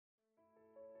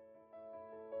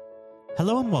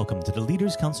Hello and welcome to the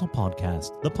Leaders Council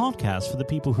podcast, the podcast for the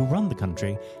people who run the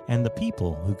country and the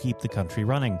people who keep the country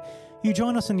running. You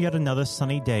join us on yet another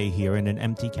sunny day here in an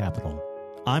empty capital.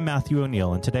 I'm Matthew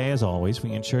O'Neill, and today, as always,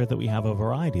 we ensure that we have a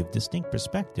variety of distinct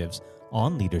perspectives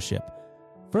on leadership.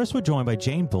 First, we're joined by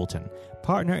Jane Bolton,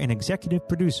 partner and executive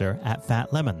producer at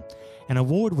Fat Lemon, an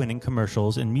award-winning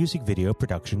commercials and music video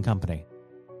production company.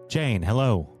 Jane,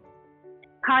 hello.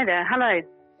 Hi there. Hello.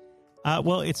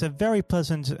 Well, it's a very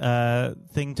pleasant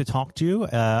thing to talk to you.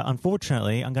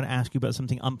 Unfortunately, I'm going to ask you about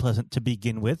something unpleasant to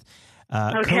begin with.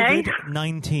 Okay.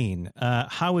 COVID-19.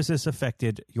 How has this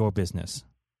affected your business?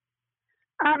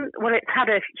 Well, it's had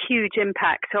a huge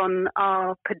impact on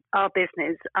our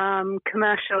business.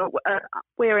 Commercial.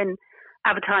 We're in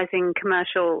advertising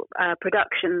commercial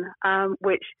production,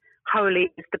 which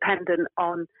wholly is dependent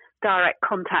on direct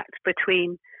contact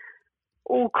between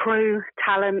all crew,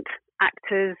 talent,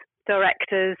 actors,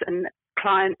 directors and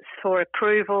clients for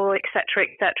approval, et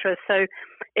cetera, So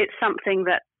it's something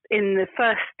that in the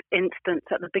first instance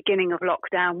at the beginning of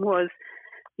lockdown was,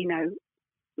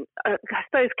 I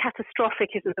suppose catastrophic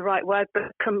isn't the right word, but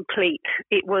complete.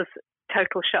 It was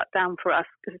total shutdown for us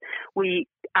because we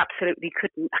absolutely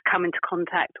couldn't come into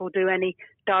contact or do any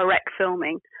direct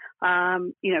filming,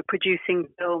 producing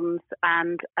films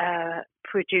and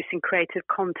producing creative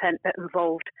content that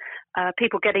involved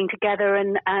people getting together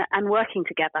and working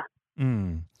together.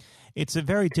 It's a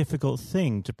very difficult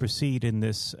thing to proceed in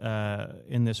this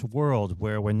world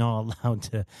where we're not allowed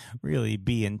to really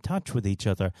be in touch with each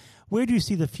other. Where do you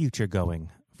see the future going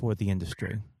for the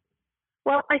industry?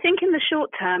 Well, I think in the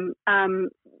short term,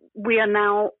 we are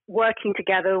now working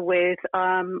together with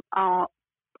our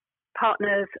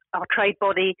partners, our trade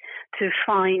body, to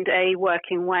find a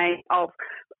working way of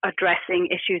addressing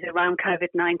issues around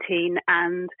COVID-19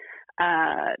 and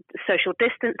social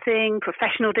distancing,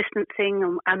 professional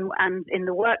distancing, and in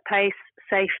the workplace,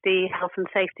 health and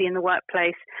safety in the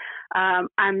workplace.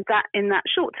 And that in that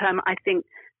short term, I think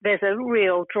there's a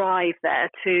real drive there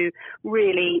to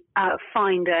really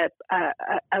find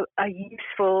a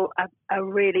useful, a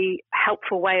really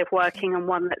helpful way of working, and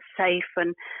one that's safe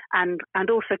and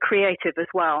also creative as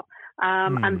well.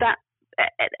 And that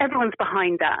everyone's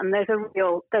behind that, and there's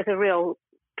a real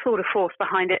tour de force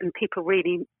behind it, and people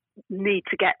really need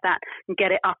to get that and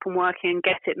get it up and working and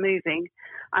get it moving.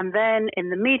 And then in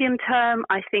the medium term,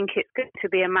 I think it's going to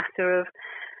be a matter of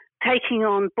taking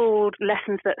on board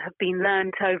lessons that have been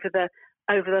learned over the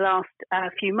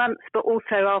last few months, but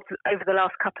also over the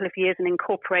last couple of years, and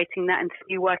incorporating that into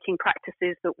new working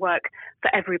practices that work for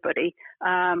everybody,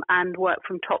 and work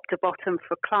from top to bottom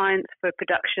for clients, for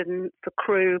production, for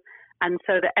crew, and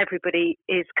so that everybody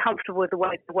is comfortable with the way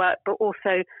they work, but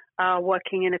also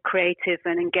working in a creative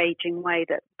and engaging way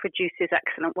that produces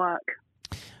excellent work.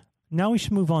 Now we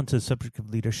should move on to the subject of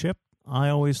leadership. I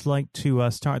always like to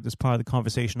start this part of the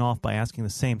conversation off by asking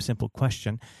the same simple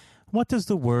question. What does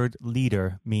the word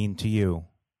leader mean to you?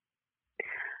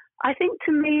 I think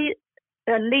to me,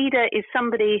 a leader is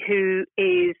somebody who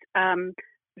is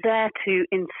there to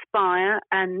inspire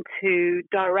and to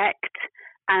direct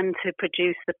and to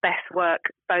produce the best work,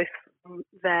 both from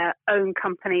their own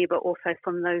company, but also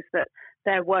from those that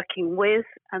they're working with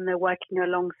and they're working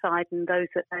alongside, and those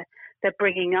that they're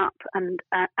bringing up and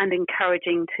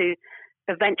encouraging to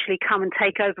eventually come and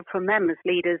take over from them as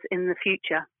leaders in the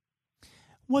future.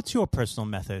 What's your personal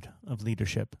method of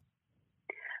leadership?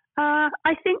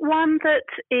 I think one that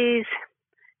is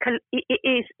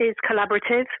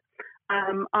collaborative.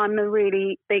 I'm a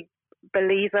really big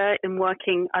believer in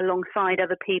working alongside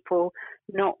other people,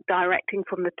 not directing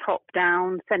from the top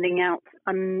down, sending out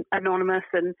anonymous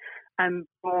and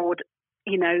broad,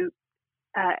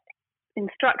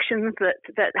 instructions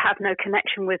that have no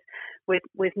connection with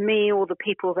me or the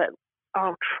people that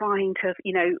are trying to,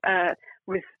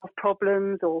 resolve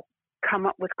problems or come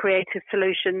up with creative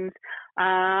solutions.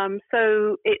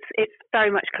 So it's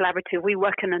very much collaborative. We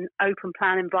work in an open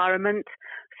plan environment,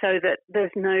 so that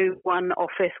there's no one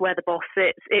office where the boss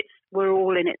sits. We're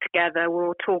all in it together. We're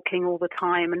all talking all the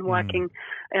time and working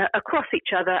across each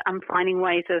other and finding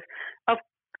ways of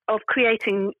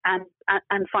creating and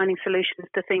finding solutions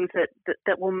to things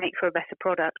that will make for a better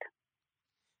product.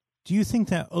 Do you think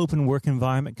that open work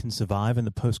environment can survive in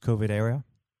the post-COVID era?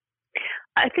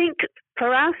 I think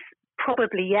for us,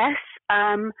 probably yes.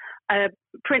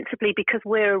 Principally because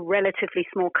we're a relatively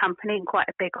small company and quite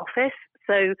a big office.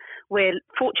 So we're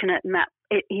fortunate in that,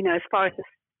 as far as the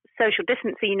social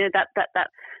distancing, that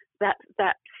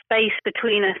space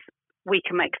between us, we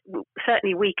can make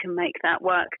that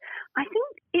work. I think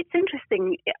it's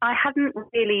interesting. I hadn't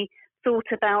really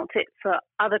thought about it for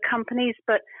other companies,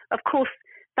 but of course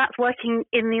that's working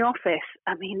in the office.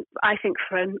 I mean, I think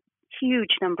for a huge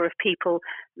number of people,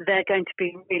 they're going to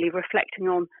be really reflecting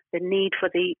on the need for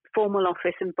the formal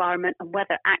office environment and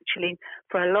whether actually,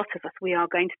 for a lot of us, we are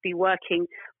going to be working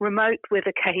remote with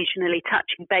occasionally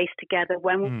touching base together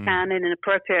when we can in an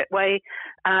appropriate way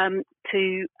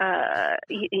to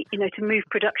move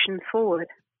production forward.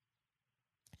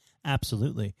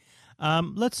 Absolutely.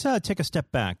 Let's take a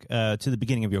step back to the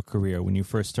beginning of your career when you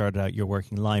first started out your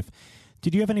working life.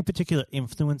 Did you have any particular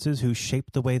influences who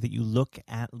shaped the way that you look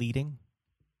at leading?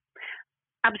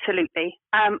 Absolutely.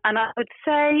 And I would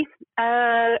say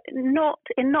not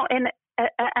in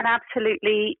an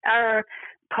absolutely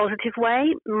positive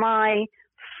way. My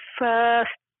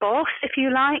first boss, if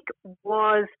you like,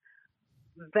 was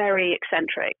very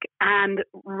eccentric and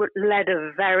led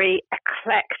a very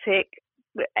eclectic.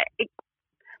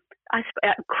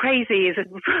 Crazy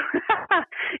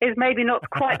is maybe not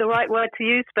quite the right word to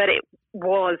use, but it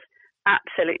was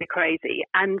absolutely crazy.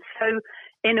 And so,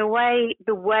 in a way,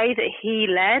 the way that he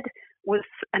led was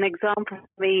an example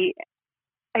for me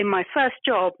in my first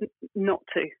job not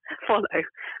to follow.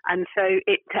 And so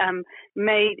it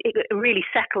really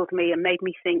settled me and made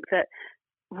me think that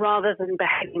rather than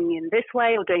behaving in this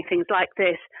way or doing things like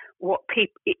this,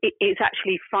 it's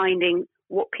actually finding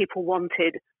what people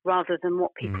wanted rather than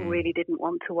what people really didn't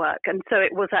want to work. And so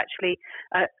it was actually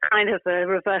a kind of a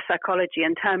reverse psychology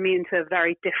and turned me into a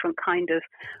very different kind of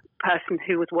person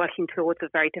who was working towards a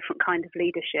very different kind of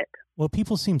leadership. Well,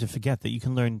 people seem to forget that you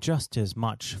can learn just as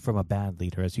much from a bad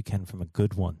leader as you can from a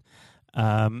good one.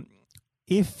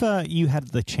 If you had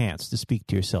the chance to speak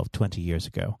to yourself 20 years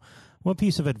ago, what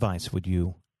piece of advice would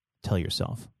you tell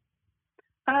yourself?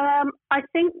 I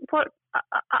think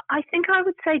I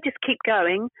would say just keep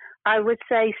going. I would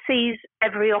say seize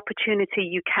every opportunity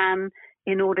you can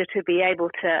in order to be able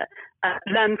to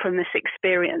learn from this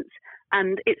experience.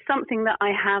 And it's something that I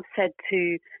have said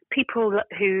to people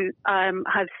who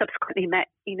have subsequently met,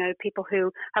 people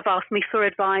who have asked me for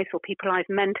advice or people I've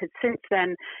mentored since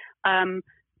then. And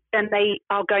they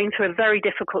are going through a very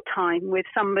difficult time with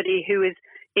somebody who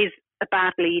is a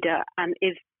bad leader and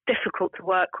is difficult to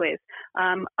work with.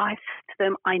 I said to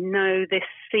them, I know this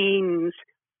seems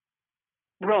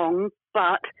wrong,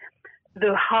 but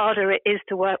the harder it is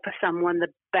to work for someone, the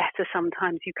better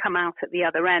sometimes you come out at the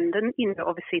other end. And,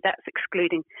 obviously that's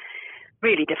excluding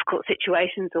really difficult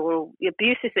situations or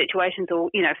abusive situations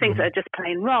or, things that are just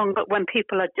plain wrong. But when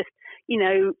people are just,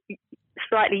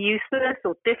 slightly useless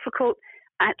or difficult,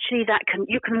 actually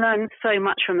you can learn so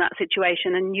much from that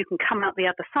situation and you can come out the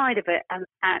other side of it and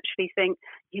actually think,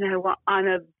 you know what, I'm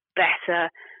a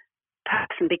better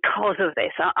person because of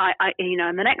this.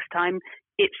 And the next time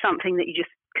it's something that you just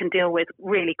can deal with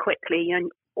really quickly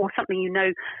or something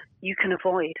you can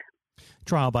avoid.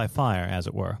 Trial by fire, as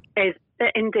it were.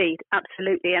 Indeed,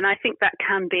 absolutely. And I think that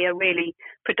can be a really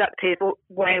productive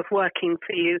way of working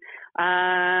for you.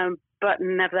 But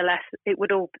nevertheless, it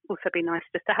would also be nice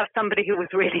just to have somebody who was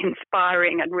really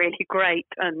inspiring and really great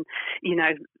and,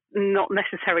 not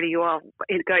necessarily you are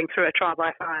going through a trial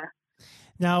by fire.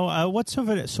 Now, what sort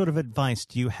of advice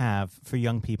do you have for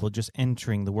young people just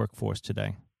entering the workforce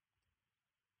today?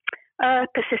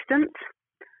 Persistence,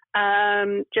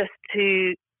 just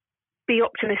to be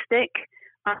optimistic.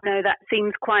 I know that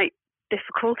seems quite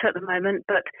difficult at the moment,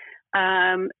 but,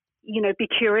 be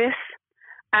curious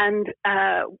and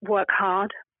work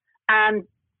hard and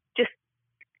just,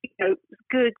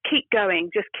 keep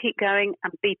going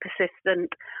and be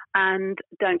persistent and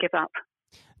don't give up.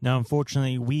 Now,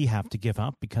 unfortunately, we have to give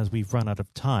up because we've run out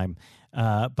of time.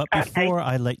 But before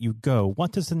I let you go,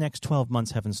 what does the next 12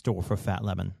 months have in store for Fat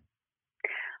Lemon?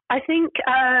 I think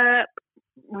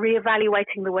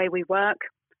reevaluating the way we work,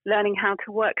 learning how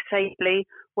to work safely,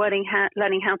 learning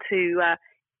how to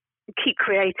keep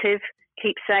creative,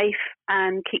 keep safe,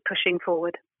 and keep pushing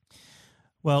forward.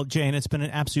 Well, Jane, it's been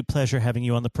an absolute pleasure having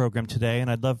you on the program today, and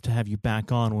I'd love to have you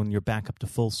back on when you're back up to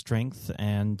full strength.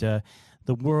 And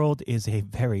the world is a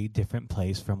very different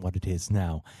place from what it is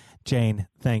now. Jane,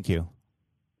 thank you.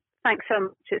 Thanks so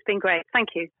much. It's been great. Thank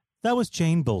you. That was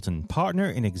Jane Bolton, partner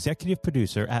and executive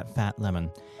producer at Fat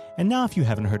Lemon. And now, if you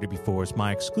haven't heard it before, is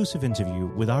my exclusive interview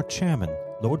with our chairman,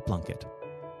 Lord Blunkett.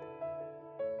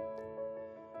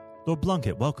 Lord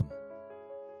Blunkett, welcome.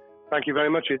 Thank you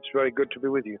very much. It's very good to be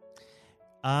with you.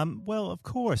 Well, of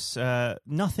course,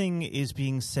 nothing is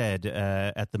being said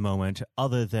at the moment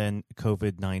other than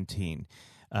COVID-19,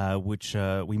 which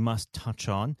we must touch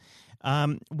on.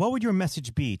 What would your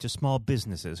message be to small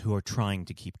businesses who are trying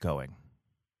to keep going?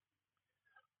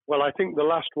 Well, I think the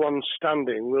last ones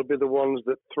standing will be the ones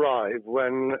that thrive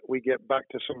when we get back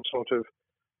to some sort of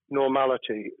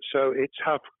normality. So it's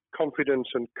have confidence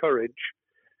and courage.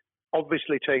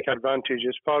 Obviously, take advantage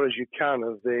as far as you can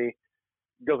of the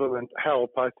government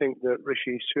help. I think that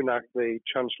Rishi Sunak, the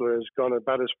Chancellor, has gone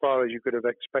about as far as you could have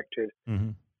expected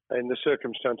in the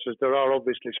circumstances. There are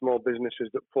obviously small businesses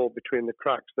that fall between the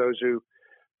cracks. Those who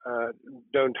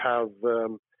don't have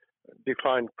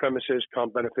defined premises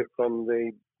can't benefit from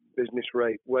the business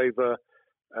rate waiver,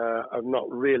 have not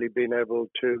really been able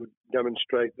to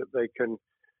demonstrate that they can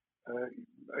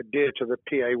adhere to the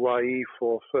PAYE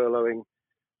for furloughing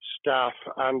staff,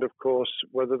 and of course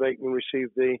whether they can receive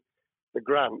the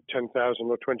grant, 10,000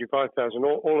 or 25,000.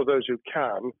 All of those who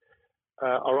can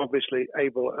are obviously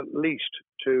able at least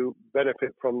to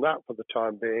benefit from that for the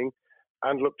time being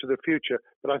and look to the future.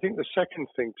 But I think the second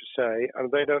thing to say,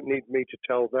 and they don't need me to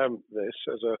tell them this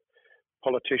as a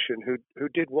politician who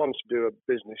did once do a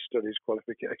business studies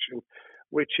qualification,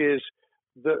 which is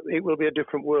that it will be a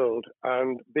different world,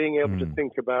 and being able to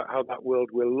think about how that world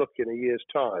will look in a year's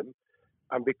time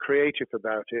and be creative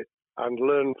about it and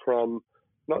learn from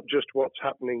not just what's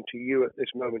happening to you at this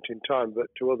moment in time, but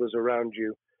to others around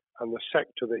you and the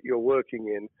sector that you're working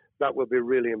in, that will be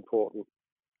really important.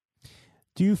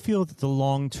 Do you feel that the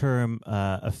long-term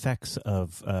effects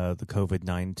of the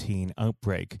COVID-19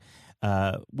 outbreak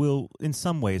will in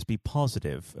some ways be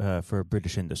positive for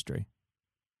British industry?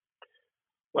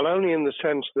 Well, only in the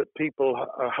sense that people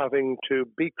are having to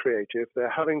be creative, they're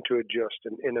having to adjust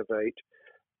and innovate.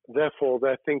 Therefore,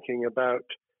 they're thinking about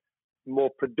more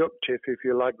productive, if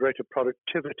you like, greater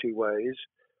productivity ways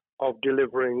of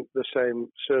delivering the same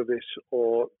service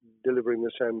or delivering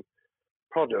the same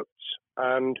products.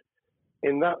 And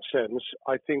in that sense,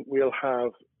 I think we'll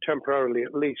have temporarily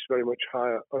at least very much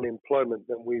higher unemployment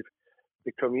than we've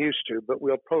become used to, but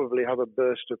we'll probably have a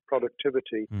burst of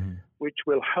productivity, which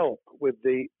will help with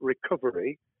the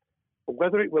recovery.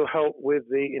 Whether it will help with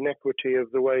the inequity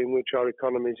of the way in which our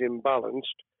economy is imbalanced,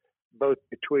 both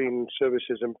between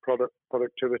services and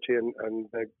productivity and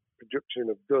production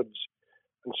of goods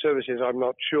and services, I'm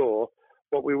not sure.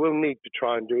 What we will need to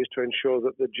try and do is to ensure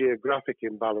that the geographic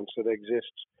imbalance that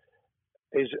exists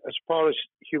is, as far as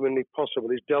humanly possible,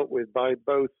 is dealt with by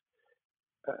both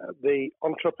the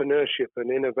entrepreneurship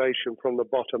and innovation from the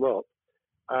bottom up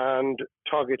and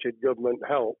targeted government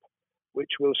help, which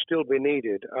will still be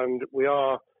needed. And we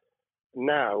are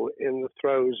now in the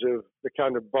throes of the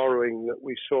kind of borrowing that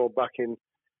we saw back in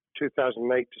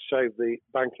 2008 to save the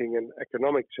banking and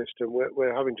economic system.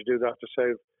 We're having to do that to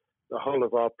save the whole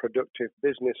of our productive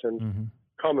business and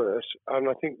commerce, and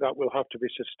I think that will have to be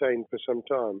sustained for some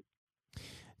time.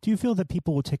 Do you feel that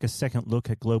people will take a second look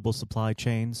at global supply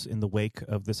chains in the wake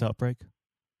of this outbreak?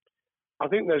 I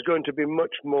think there's going to be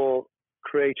much more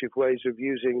creative ways of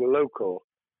using local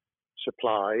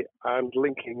supply and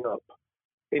linking up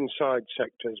inside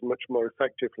sectors much more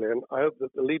effectively. And I hope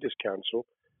that the Leaders' Council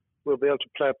will be able to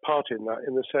play a part in that,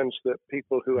 in the sense that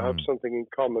people who have something in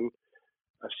common,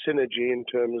 a synergy in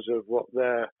terms of what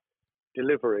they're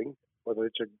delivering, whether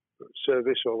it's a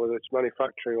service or whether it's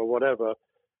manufacturing or whatever,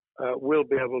 will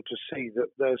be able to see that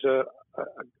there's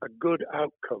a good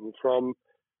outcome from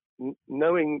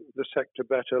knowing the sector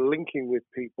better, linking with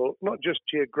people, not just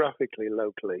geographically,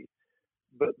 locally,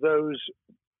 but those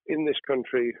in this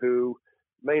country who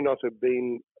may not have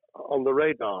been on the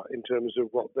radar in terms of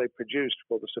what they produced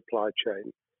for the supply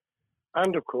chain.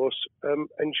 And, of course,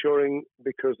 ensuring,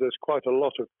 because there's quite a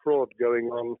lot of fraud going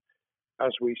on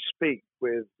as we speak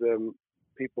with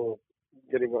people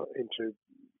getting into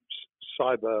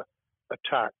cyber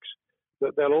attacks,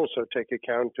 that they'll also take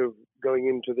account of going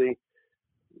into the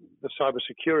cyber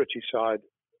security side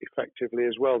effectively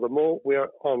as well. The more we are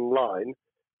online,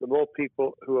 the more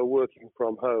people who are working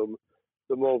from home,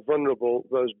 the more vulnerable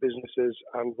those businesses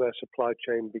and their supply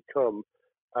chain become.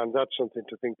 And that's something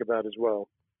to think about as well.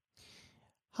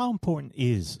 How important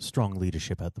is strong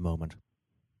leadership at the moment?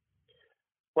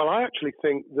 Well, I actually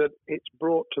think that it's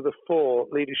brought to the fore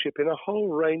leadership in a whole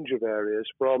range of areas,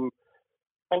 from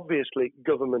obviously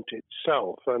government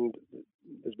itself, and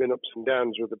there's been ups and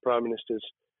downs with the Prime Minister's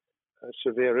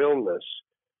severe illness,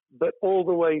 but all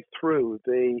the way through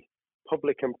the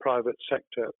public and private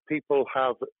sector, people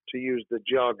have, to use the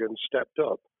jargon, stepped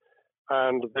up,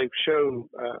 and they've shown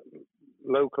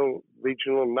local,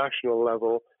 regional, national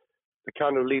level the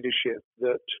kind of leadership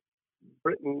that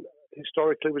Britain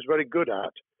historically was very good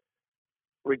at.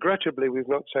 Regrettably, we've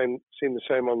not seen the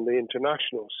same on the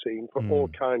international scene for all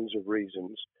kinds of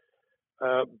reasons,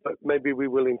 but maybe we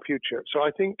will in future. So I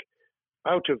think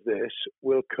out of this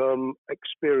will come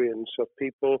experience of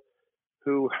people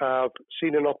who have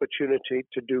seen an opportunity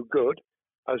to do good,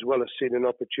 as well as seen an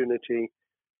opportunity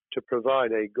to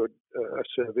provide a good a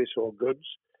service or goods,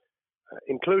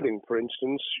 including, for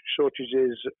instance,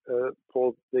 shortages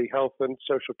for the health and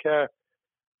social care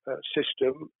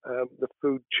system, the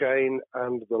food chain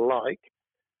and the like.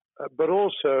 But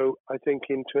also, I think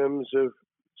in terms of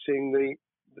seeing the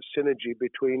synergy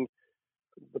between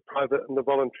the private and the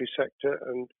voluntary sector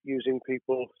and using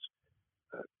people's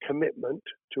commitment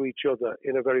to each other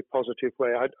in a very positive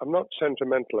way. I'm not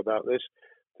sentimental about this.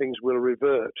 Things will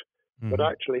revert. But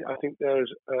actually, I think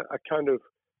there's a kind of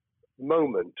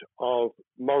moment of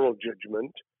moral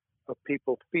judgment of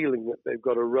people feeling that they've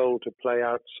got a role to play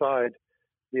outside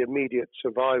the immediate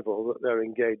survival that they're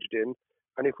engaged in.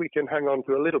 And if we can hang on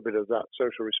to a little bit of that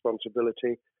social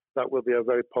responsibility, that will be a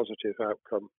very positive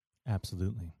outcome.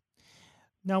 Absolutely.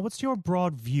 Now, what's your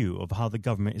broad view of how the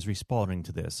government is responding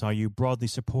to this? Are you broadly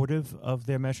supportive of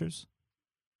their measures?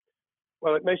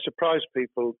 Well, it may surprise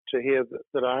people to hear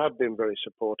that I have been very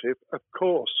supportive. Of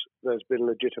course, there's been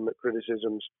legitimate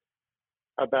criticisms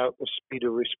about the speed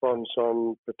of response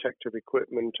on protective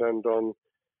equipment and on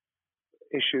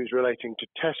issues relating to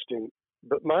testing.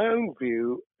 But my own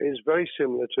view is very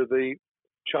similar to the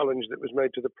challenge that was made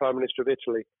to the Prime Minister of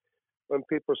Italy when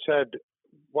people said,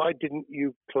 why didn't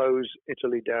you close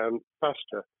Italy down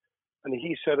faster? And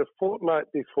he said, a fortnight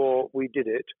before we did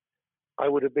it, I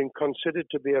would have been considered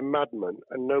to be a madman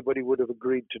and nobody would have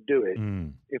agreed to do it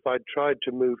if I'd tried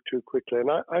to move too quickly. And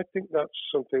I think that's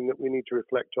something that we need to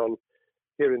reflect on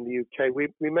here in the UK.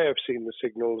 We may have seen the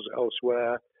signals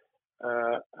elsewhere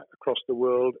across the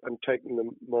world and taken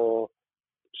them more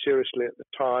seriously at the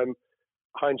time.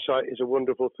 Hindsight is a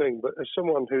wonderful thing, but as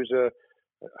someone who's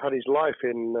had his life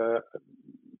in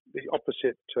the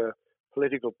opposite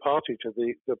political party to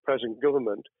the present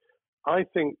government, I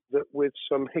think that with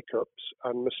some hiccups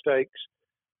and mistakes,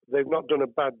 they've not done a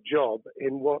bad job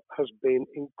in what has been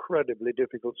incredibly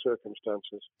difficult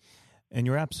circumstances. And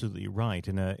you're absolutely right.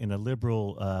 In a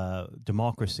liberal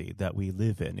democracy that we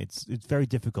live in, it's very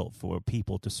difficult for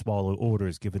people to swallow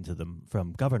orders given to them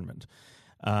from government.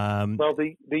 Well,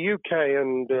 the UK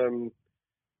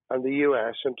and the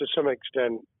US, and to some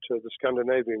extent the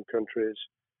Scandinavian countries,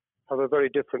 have a very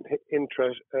different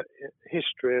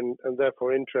history and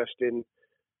therefore interest in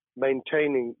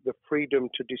maintaining the freedom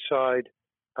to decide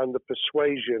and the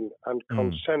persuasion and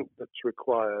consent that's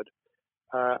required.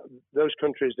 Those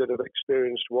countries that have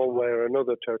experienced one way or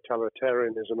another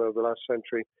totalitarianism over the last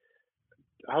century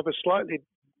have a slightly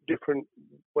different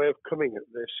way of coming at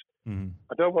this.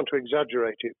 I don't want to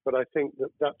exaggerate it, but I think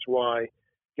that that's why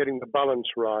getting the balance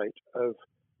right of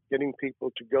getting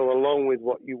people to go along with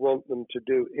what you want them to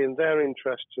do in their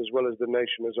interests as well as the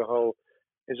nation as a whole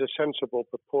is a sensible,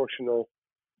 proportional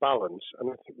balance.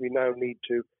 And I think we now need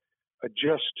to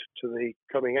adjust to the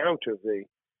coming out of the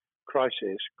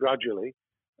crisis gradually,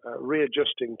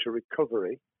 readjusting to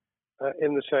recovery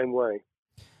in the same way.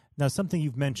 Now, something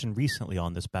you've mentioned recently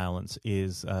on this balance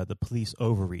is the police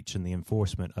overreach in the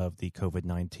enforcement of the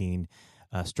COVID-19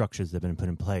 structures that have been put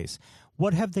in place.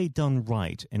 What have they done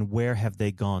right, and where have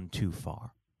they gone too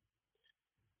far?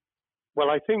 Well,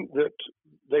 I think that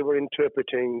they were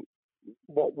interpreting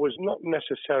what was not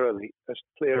necessarily as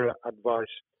clear advice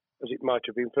as it might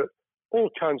have been for all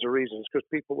kinds of reasons, because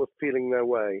people were feeling their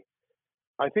way.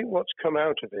 I think what's come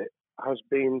out of it has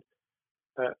been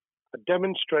a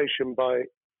demonstration by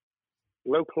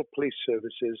local police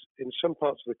services in some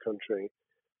parts of the country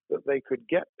that they could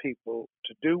get people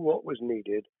to do what was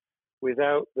needed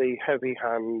without the heavy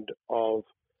hand of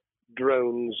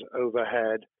drones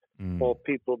overhead or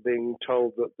people being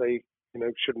told that they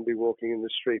shouldn't be walking in the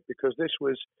street, because this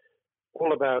was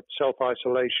all about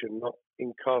self-isolation, not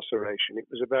incarceration. It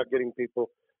was about getting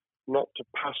people not to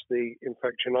pass the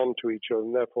infection on to each other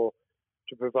and therefore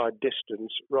to provide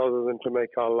distance rather than to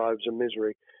make our lives a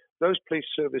misery. Those police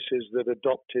services that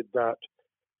adopted that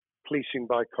policing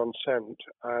by consent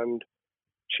and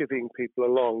chivying people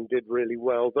along did really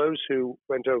well. Those who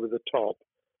went over the top,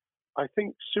 I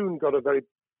think, soon got a very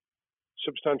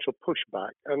substantial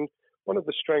pushback. And one of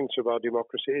the strengths of our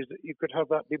democracy is that you could have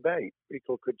that debate.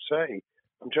 People could say,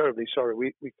 I'm terribly sorry,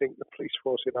 we think the police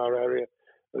force in our area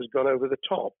has gone over the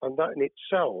top. And that in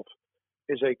itself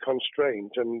is a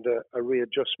constraint and a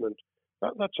readjustment.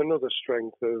 That's another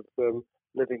strength of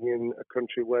living in a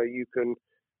country where you can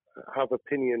have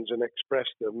opinions and express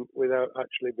them without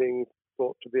actually being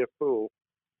thought to be a fool.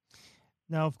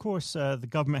 Now, of course, the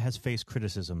government has faced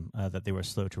criticism that they were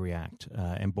slow to react,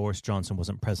 and Boris Johnson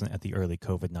wasn't present at the early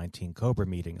COVID-19 COBRA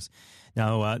meetings.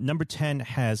 Now, Number 10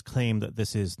 has claimed that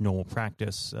this is normal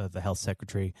practice. The health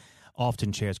secretary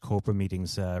often chairs corporate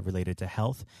meetings related to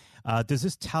health. Does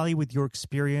this tally with your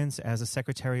experience as a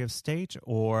Secretary of State,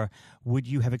 or would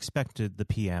you have expected the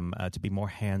PM to be more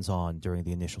hands-on during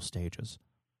the initial stages?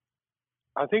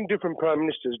 I think different prime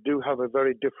ministers do have a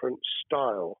very different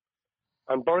style.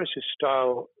 And Boris's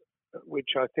style, which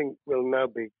I think will now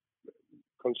be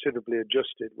considerably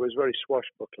adjusted, was very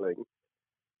swashbuckling.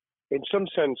 In some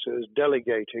senses,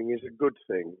 delegating is a good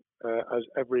thing, as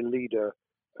every leader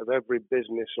of every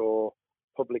business or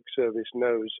public service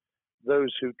knows.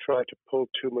 Those who try to pull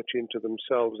too much into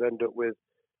themselves end up with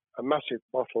a massive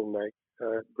bottleneck,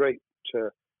 great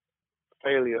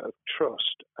failure of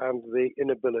trust, and the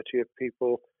inability of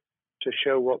people to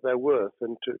show what they're worth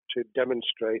and to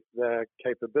demonstrate their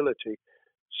capability.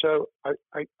 So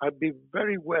I'd be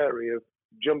very wary of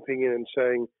jumping in and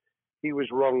saying he was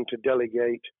wrong to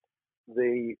delegate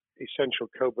the essential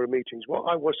COBRA meetings. What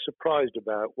I was surprised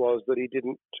about was that he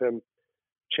didn't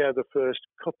chair the first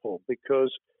couple,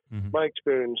 because my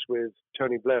experience with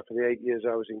Tony Blair for the 8 years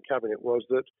I was in cabinet was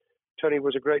that Tony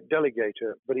was a great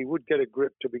delegator, but he would get a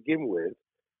grip to begin with,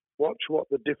 watch what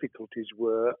the difficulties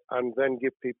were, and then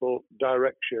give people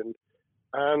direction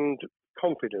and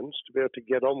confidence to be able to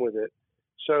get on with it.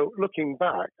 So looking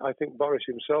back, I think Boris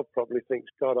himself probably thinks,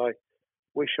 God, I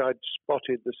wish I'd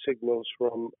spotted the signals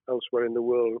from elsewhere in the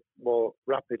world more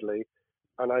rapidly,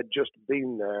 and I'd just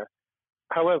been there.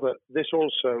 However, this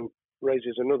also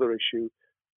raises another issue.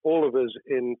 All of us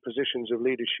in positions of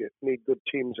leadership need good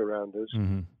teams around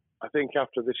us. I think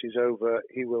after this is over,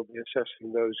 he will be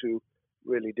assessing those who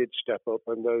really did step up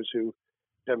and those who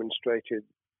demonstrated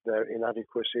their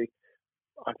inadequacy.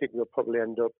 I think we'll probably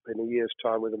end up in a year's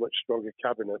time with a much stronger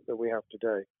cabinet than we have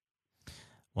today.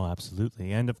 Well,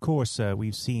 absolutely. And of course,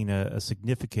 we've seen a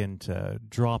significant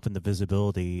drop in the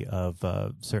visibility of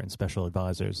certain special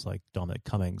advisors like Dominic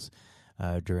Cummings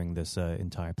during this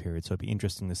entire period. So it'd be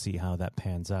interesting to see how that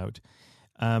pans out.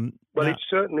 It's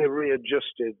certainly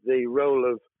readjusted the role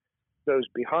of those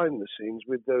behind the scenes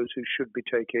with those who should be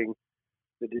taking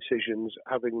the decisions,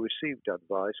 having received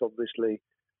advice. Obviously,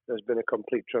 there's been a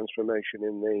complete transformation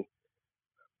in the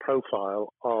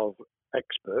profile of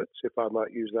experts, if I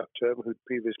might use that term, who'd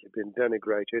previously been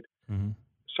denigrated.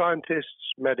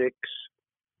 Scientists, medics,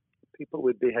 people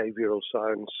with behavioral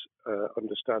science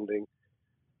understanding.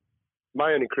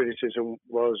 My only criticism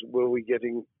was, were we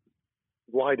getting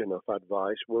wide enough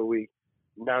advice? Were we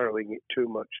narrowing it too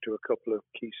much to a couple of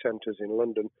key centres in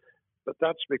London? But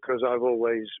that's because I've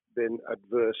always been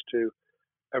adverse to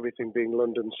everything being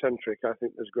London-centric. I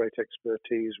think there's great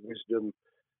expertise, wisdom,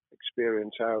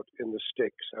 experience out in the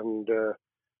sticks, and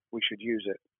we should use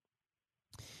it.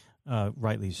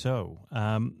 Rightly so.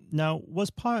 Now, was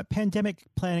pandemic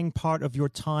planning part of your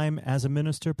time as a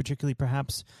minister, particularly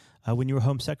perhaps when you were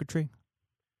Home Secretary?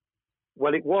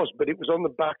 Well, it was, but it was on the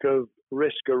back of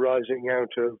risk arising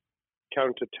out of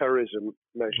counter-terrorism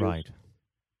measures. Right.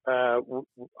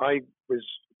 I was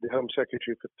the Home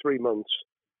Secretary for 3 months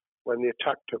when the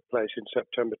attack took place in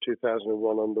September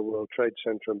 2001 on the World Trade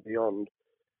Center and beyond.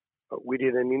 We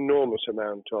did an enormous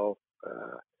amount of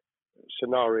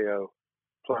scenario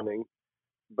planning,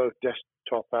 both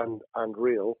desktop and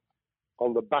real.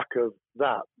 On the back of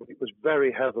that, it was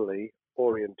very heavily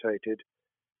orientated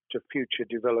to future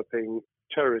developing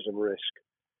terrorism risk.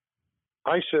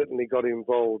 I certainly got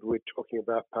involved with talking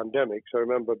about pandemics. I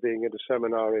remember being at a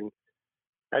seminar in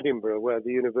Edinburgh where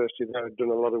the university there had done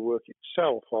a lot of work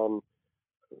itself on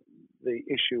the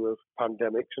issue of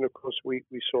pandemics. And of course, we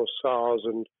saw SARS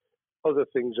and other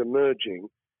things emerging.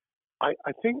 I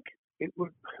think people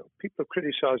have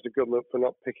criticised the government for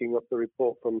not picking up the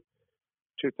report from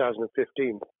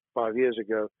 2015, 5 years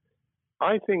ago.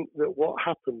 I think that what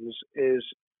happens is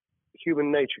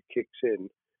human nature kicks in.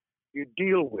 You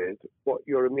deal with what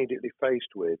you're immediately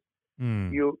faced with.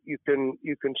 You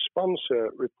can sponsor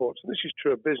reports. And this is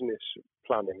true of business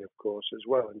planning, of course, as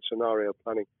well, and scenario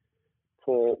planning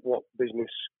for what business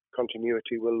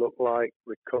continuity will look like,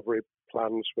 recovery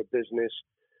plans for business,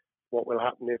 what will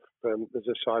happen if there's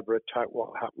a cyber attack, what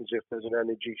happens if there's an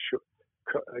energy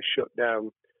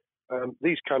shutdown.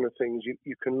 These kind of things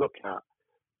you can look at,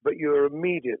 but you're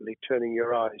immediately turning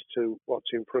your eyes to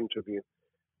what's in front of you.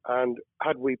 And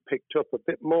had we picked up a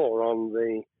bit more on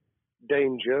the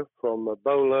danger from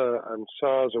Ebola and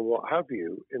SARS and what have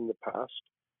you in the past,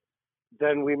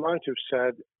 then we might have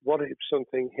said, what if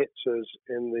something hits us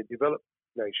in the developed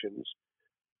nations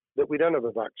that we don't have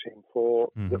a vaccine for,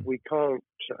 that we can't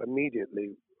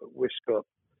immediately whisk up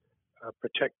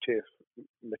protective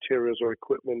materials or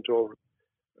equipment, or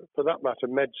for that matter,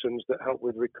 medicines that help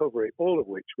with recovery, all of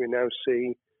which we now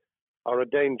see are a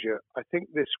danger. I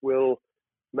think this will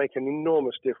make an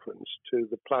enormous difference to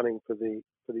the planning for the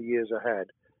years ahead.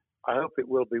 I hope it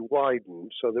will be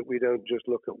widened so that we don't just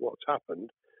look at what's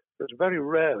happened, but very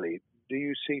rarely do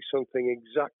you see something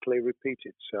exactly repeat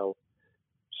itself.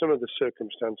 Some of the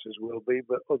circumstances will be,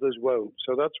 but others won't.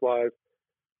 So that's why I've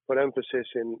put emphasis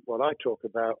in what I talk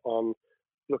about on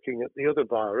looking at the other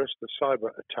virus, the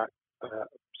cyber attack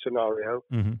scenario,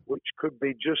 which could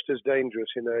be just as dangerous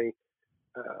in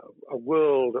a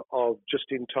world of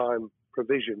just-in-time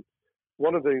provision.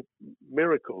 One of the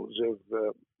miracles of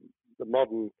the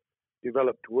modern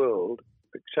developed world,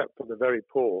 except for the very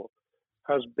poor,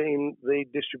 has been the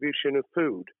distribution of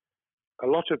food. A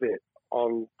lot of it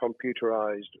on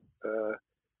computerized,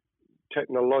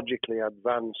 technologically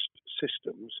advanced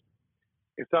systems.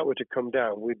 If that were to come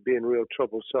down, we'd be in real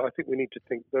trouble. So I think we need to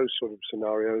think those sort of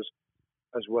scenarios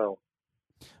as well.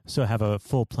 So have a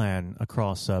full plan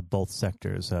across both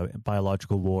sectors,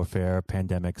 biological warfare,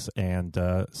 pandemics, and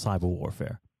cyber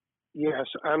warfare. Yes,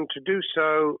 and to do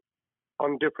so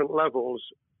on different levels.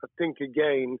 I think,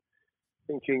 again,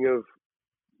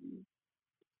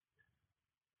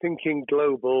 thinking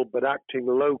global but acting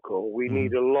local, we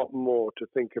need a lot more to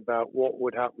think about what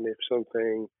would happen if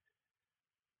something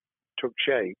took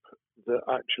shape that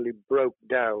actually broke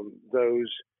down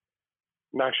those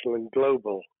national and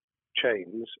global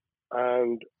chains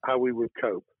and how we would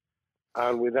cope.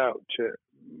 And without,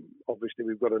 obviously,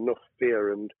 we've got enough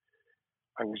fear and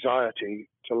anxiety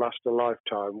to last a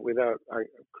lifetime. Without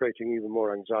creating even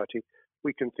more anxiety,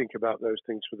 we can think about those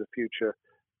things for the future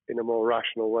in a more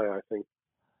rational way, I think.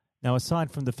 Now, aside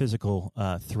from the physical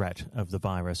threat of the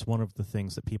virus, one of the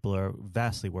things that people are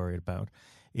vastly worried about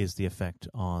is the effect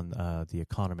on the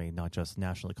economy, not just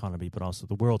national economy, but also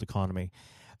the world economy.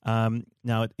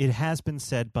 Now, it has been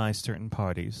said by certain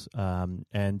parties,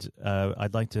 and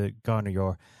I'd like to garner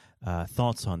your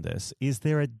thoughts on this. Is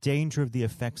there a danger of the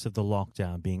effects of the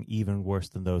lockdown being even worse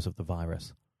than those of the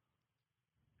virus?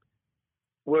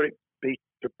 Were it be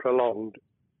prolonged,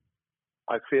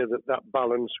 I fear that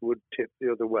balance would tip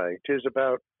the other way. It is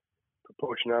about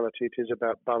proportionality. It is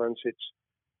about balance. It's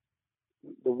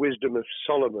the wisdom of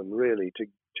Solomon, really,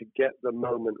 to get the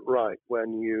moment right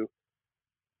when you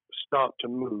start to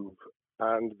move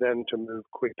and then to move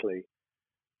quickly.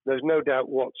 There's no doubt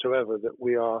whatsoever that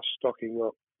we are stocking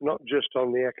up, not just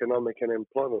on the economic and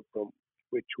employment front,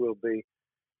 which will be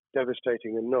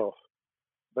devastating enough,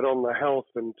 but on the health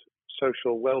and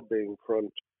social well-being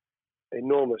front,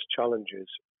 enormous challenges.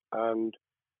 And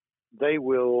they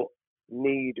will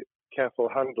need careful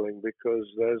handling because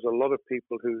there's a lot of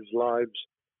people whose lives,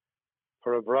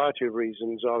 for a variety of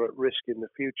reasons, are at risk in the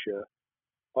future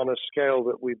on a scale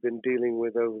that we've been dealing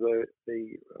with over the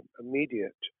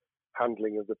immediate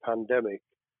handling of the pandemic,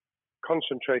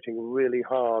 concentrating really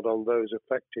hard on those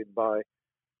affected by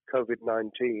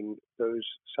COVID-19, those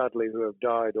sadly who have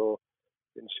died or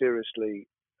been seriously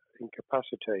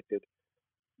incapacitated.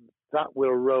 That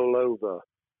will roll over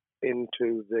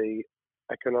into the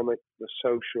economic, the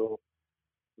social,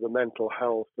 the mental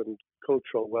health and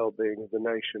cultural well-being of the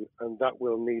nation, and that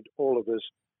will need all of us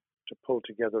to pull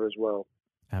together as well.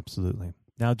 Absolutely.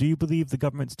 Now, do you believe the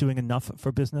government's doing enough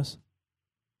for business?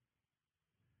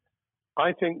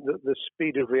 I think that the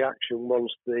speed of reaction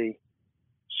once the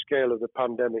scale of the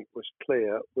pandemic was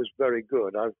clear was very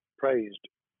good. I've praised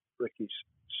Rishi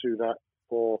Sunak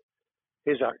for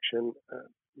his action.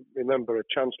 Remember, a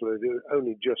chancellor who had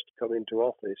only just come into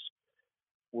office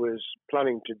was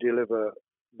planning to deliver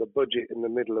the budget in the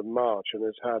middle of March and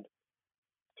has had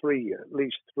at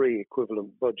least three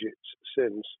equivalent budgets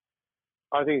since.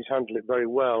 I think he's handled it very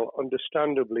well,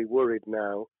 understandably worried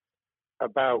now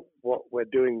about what we're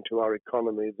doing to our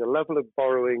economy. The level of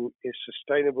borrowing is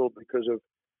sustainable because of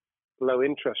low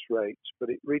interest rates, but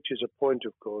it reaches a point,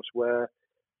 of course, where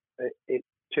it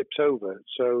tips over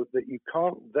so that you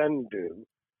can't then do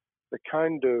the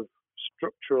kind of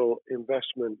structural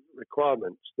investment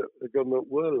requirements that the government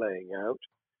were laying out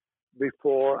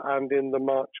before and in the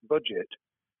March budget.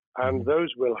 And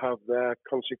those will have their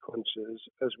consequences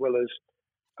as well as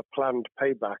a planned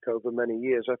payback over many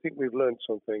years. I think we've learned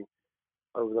something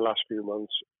over the last few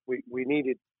months. We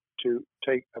needed to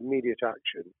take immediate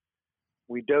action.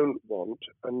 We don't want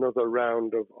another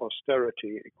round of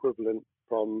austerity equivalent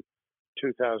from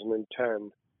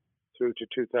 2010 through to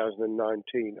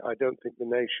 2019. I don't think the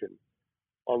nation,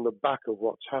 on the back of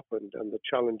what's happened and the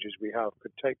challenges we have,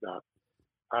 could take that.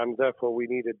 And therefore, we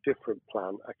need a different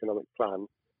plan, economic plan,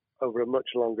 over a much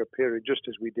longer period, just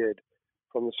as we did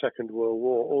from the Second World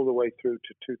War all the way through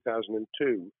to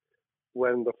 2002,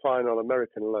 when the final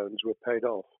American loans were paid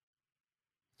off.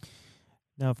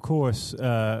 Now, of course,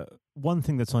 one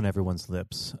thing that's on everyone's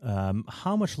lips.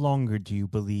 How much longer do you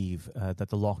believe that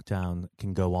the lockdown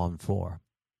can go on for?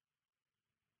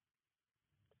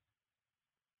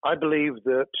 I believe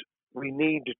that we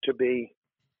need to be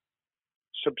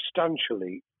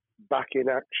substantially back in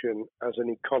action as an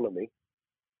economy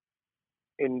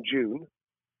in June.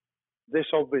 This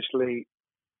obviously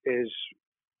is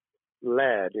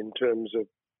led in terms of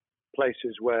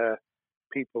places where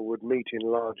people would meet in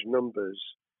large numbers,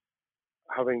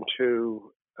 having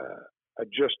to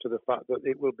adjust to the fact that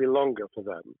it will be longer for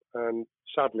them. And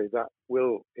sadly, that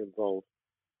will involve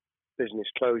business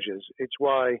closures. It's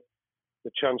why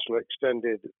the Chancellor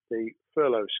extended the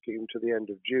furlough scheme to the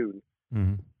end of June.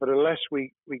 Mm-hmm. But unless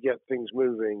we get things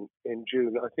moving in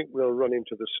June, I think we'll run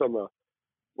into the summer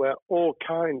where all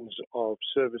kinds of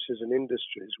services and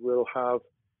industries will have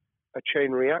a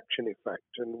chain reaction effect.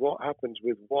 And what happens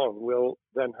with one will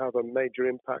then have a major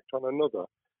impact on another.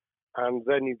 And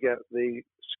then you get the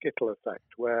skittle effect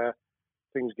where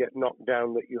things get knocked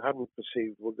down that you hadn't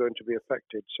perceived were going to be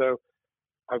affected. So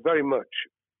I very much,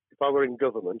 if I were in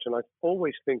government, and I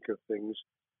always think of things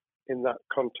in that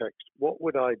context, what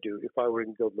would I do if I were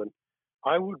in government?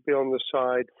 I would be on the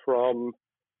side from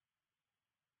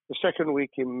the second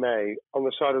week in May, on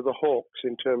the side of the hawks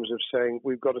in terms of saying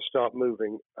we've got to start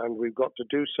moving, and we've got to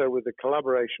do so with the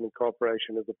collaboration and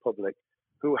cooperation of the public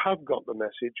who have got the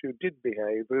message, who did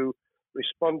behave, who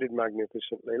responded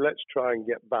magnificently. Let's try and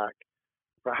get back,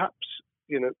 perhaps,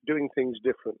 doing things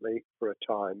differently for a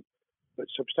time, but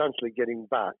substantially getting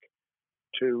back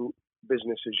to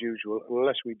business as usual. And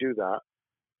unless we do that,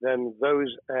 then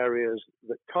those areas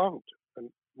that can't and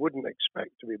wouldn't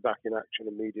expect to be back in action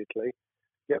immediately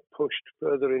get pushed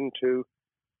further into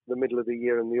the middle of the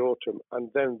year and the autumn, and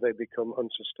then they become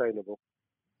unsustainable.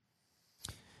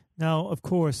 Now, of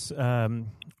course,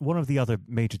 one of the other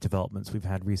major developments we've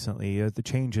had recently are the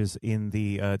changes in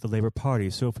the Labour Party.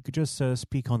 So if we could just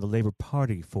speak on the Labour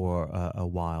Party for a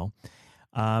while.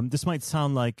 This might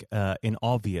sound like an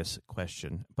obvious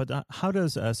question, but how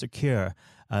does Sir Keir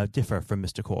differ from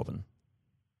Mr. Corbyn?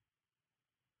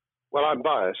 Well, I'm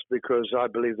biased because I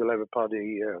believe the Labour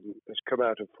Party has come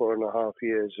out of 4.5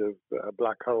 years of a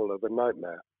black hole of a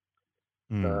nightmare,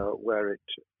 where it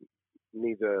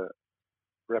neither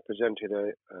represented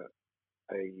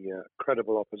a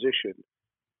credible opposition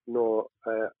nor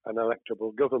an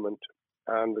electable government,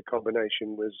 and the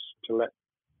combination was to let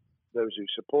those who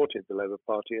supported the Labour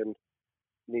Party and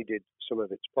needed some of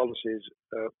its policies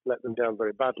let them down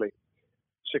very badly.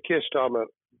 Sir Keir Starmer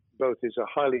both is a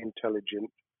highly intelligent,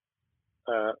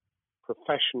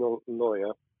 professional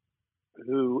lawyer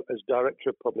who, as Director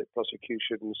of Public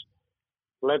Prosecutions,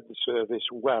 led the service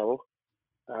well,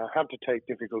 had to take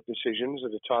difficult decisions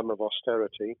at a time of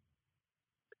austerity,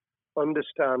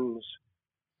 understands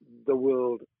the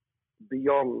world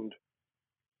beyond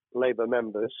Labour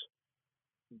members,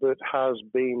 but has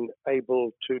been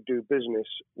able to do business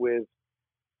with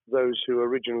those who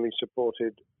originally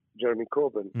supported Jeremy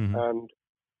Corbyn, and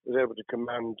was able to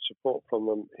command support from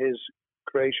them. His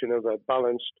creation of a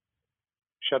balanced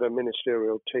shadow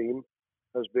ministerial team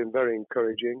has been very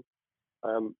encouraging.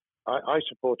 I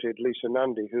supported Lisa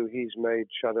Nandy, who he's made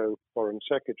shadow foreign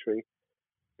secretary,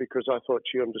 because I thought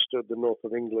she understood the north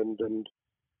of England and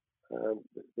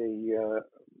the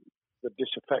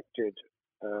disaffected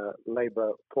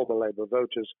former Labour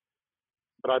voters.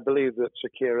 But I believe that Sir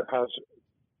Keir has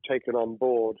taken on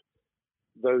board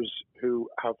those who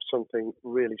have something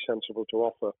really sensible to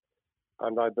offer,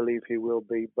 and I believe he will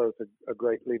be both a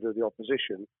great leader of the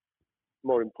opposition.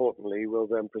 More importantly, he will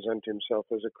then present himself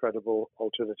as a credible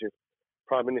alternative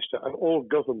Prime Minister, and all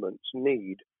governments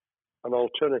need an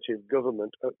alternative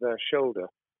government at their shoulder.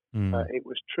 It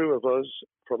was true of us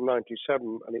from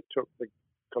 97, and it took the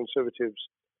Conservatives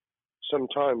some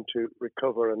time to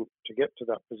recover and to get to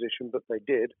that position, but they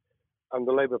did, and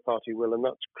the Labour Party will, and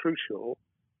that's crucial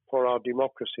for our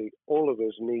democracy. All of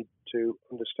us need to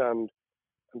understand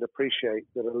and appreciate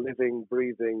that a living,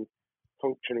 breathing,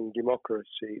 functioning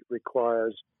democracy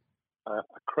requires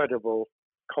a credible,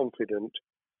 confident,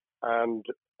 and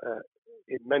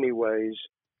in many ways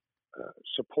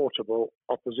supportable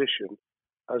opposition,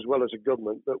 as well as a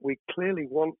government that we clearly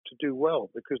want to do well,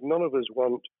 because none of us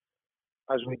want,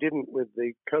 as we didn't with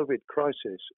the COVID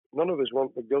crisis, none of us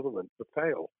want the government to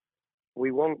fail.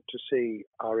 We want to see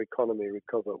our economy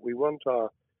recover. We want our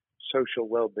social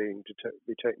well-being to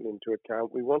be taken into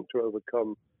account. We want to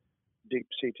overcome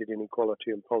deep-seated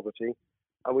inequality and poverty,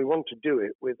 and we want to do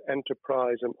it with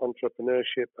enterprise and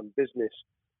entrepreneurship and business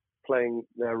playing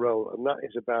their role, and that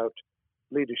is about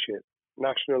leadership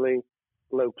nationally,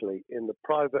 locally, in the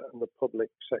private and the public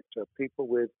sector, people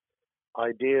with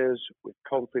ideas, with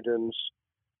confidence,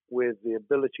 with the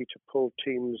ability to pull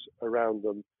teams around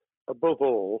them, above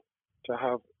all, to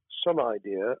have some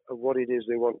idea of what it is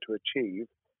they want to achieve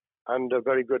and a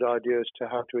very good idea as to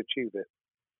how to achieve it.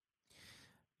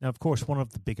 Now, of course, one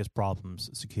of the biggest problems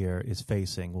Secure is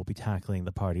facing will be tackling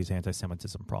the party's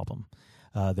anti-Semitism problem.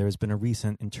 There has been a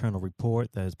recent internal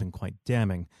report that has been quite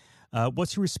damning.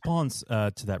 What's your response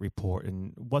to that report,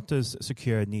 and what does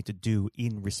Secure need to do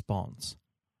in response?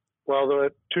 Well, there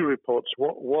are two reports.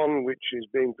 One which is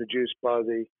being produced by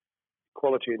the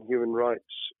Equality and Human Rights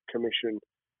Commission,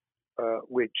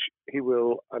 which he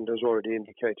will, and has already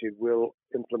indicated, will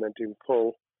implement in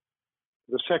full.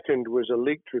 The second was a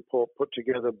leaked report put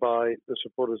together by the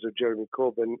supporters of Jeremy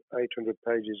Corbyn, 800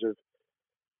 pages of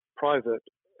private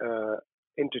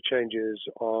interchanges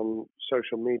on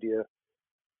social media,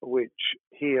 which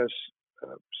he has,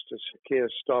 Keir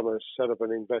Starmer, set up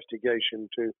an investigation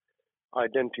to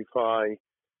identify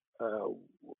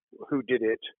who did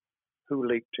it, who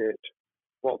leaked it,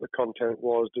 what the content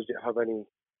was, does it have any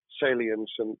salience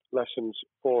and lessons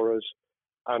for us,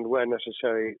 and where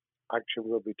necessary, action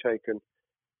will be taken.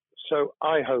 So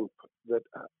I hope that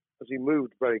as he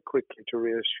moved very quickly to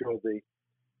reassure the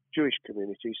Jewish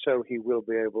community, so he will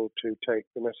be able to take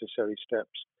the necessary steps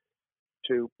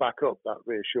to back up that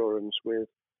reassurance with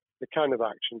the kind of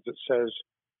actions that says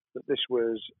that this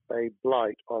was a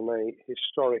blight on a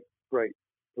historic, great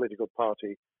political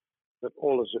party that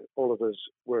all of us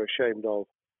were ashamed of.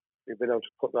 We've been able to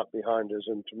put that behind us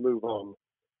and to move on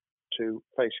to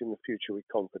facing the future with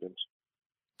confidence.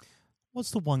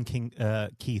 What's the one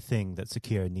key thing that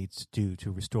Secure needs to do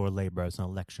to restore Labour as an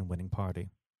election-winning party?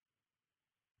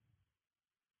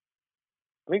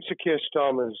 I think Sir Keir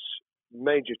Starmer's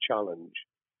major challenge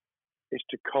is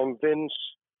to convince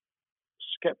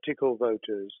sceptical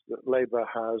voters that Labour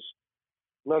has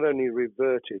not only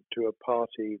reverted to a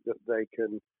party that they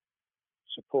can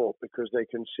support because they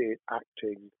can see it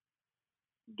acting,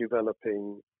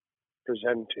 developing,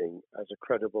 presenting as a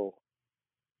credible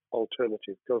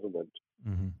alternative government,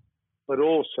 but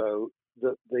also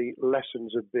that the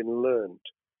lessons have been learnt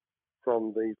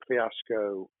from the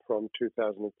fiasco from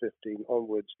 2015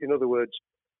 onwards. In other words,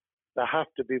 there have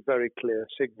to be very clear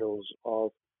signals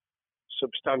of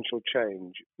substantial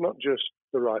change, not just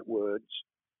the right words,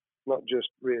 not just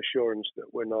reassurance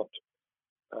that we're not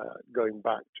going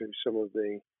back to some of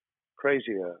the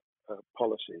crazier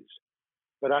policies,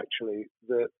 but actually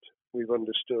that we've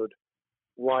understood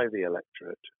why the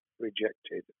electorate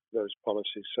rejected those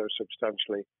policies so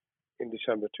substantially in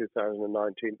December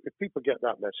 2019. If people get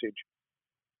that message,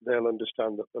 they'll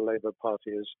understand that the Labour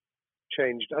Party has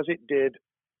changed, as it did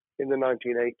in the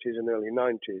 1980s and early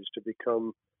 90s, to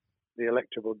become the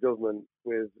electable government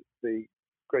with the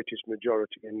greatest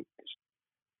majority and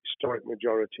historic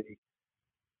majority,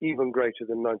 even greater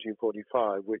than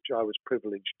 1945, which I was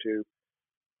privileged to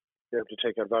be able to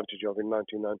take advantage of in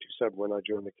 1997 when I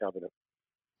joined the cabinet.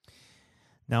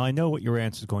 Now, I know what your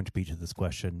answer is going to be to this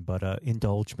question, but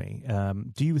indulge me.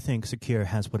 Do you think Secure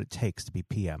has what it takes to be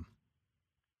PM?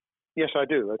 Yes, I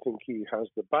do. I think he has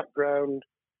the background,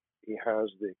 he has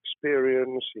the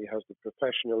experience, he has the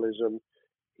professionalism,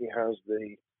 he has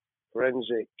the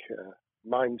forensic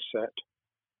mindset,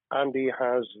 and he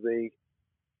has the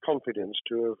confidence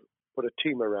to have put a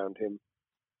team around him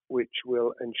which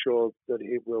will ensure that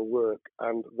it will work.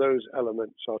 And those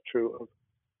elements are true of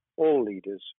all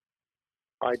leaders.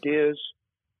 Ideas,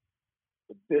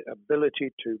 the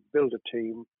ability to build a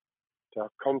team, to have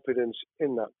confidence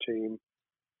in that team,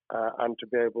 and to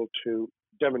be able to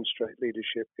demonstrate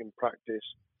leadership in practice,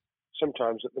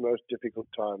 sometimes at the most difficult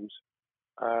times.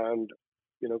 And,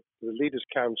 you know, the Leaders'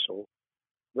 Council,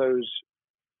 those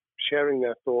sharing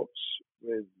their thoughts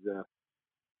with the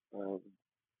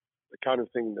kind of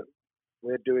thing that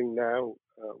we're doing now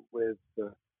with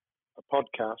a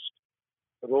podcast,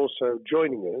 but also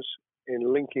joining us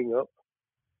in linking up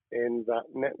in that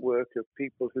network of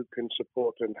people who can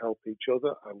support and help each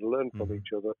other and learn from each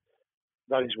other.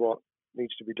 That is what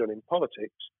needs to be done in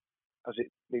politics as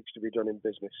it needs to be done in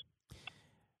business.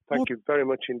 Thank you very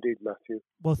much indeed, Matthew.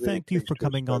 Well, thank you for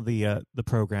coming on the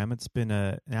program. It's been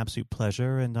an absolute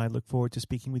pleasure, and I look forward to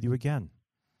speaking with you again.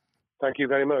 Thank you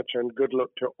very much, and good luck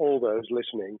to all those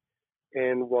listening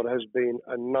in what has been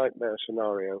a nightmare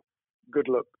scenario. Good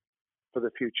luck for the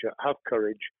future. Have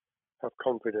courage, have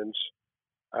confidence,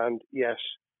 and yes,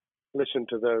 listen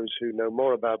to those who know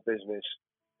more about business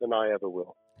than I ever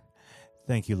will.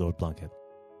 Thank you, Lord Blunkett.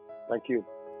 Thank you.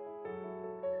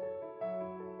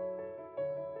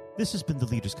 This has been the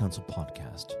Leaders' Council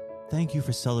podcast. Thank you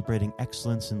for celebrating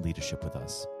excellence in leadership with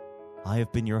us. I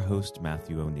have been your host,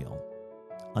 Matthew O'Neill.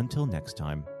 Until next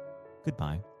time,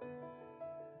 goodbye.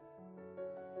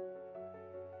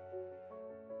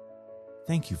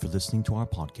 Thank you for listening to our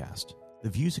podcast. The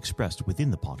views expressed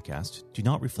within the podcast do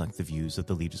not reflect the views of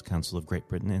the Leaders' Council of Great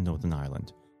Britain and Northern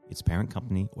Ireland, its parent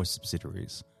company or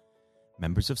subsidiaries,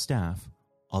 members of staff,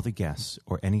 other guests,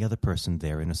 or any other person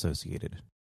therein associated.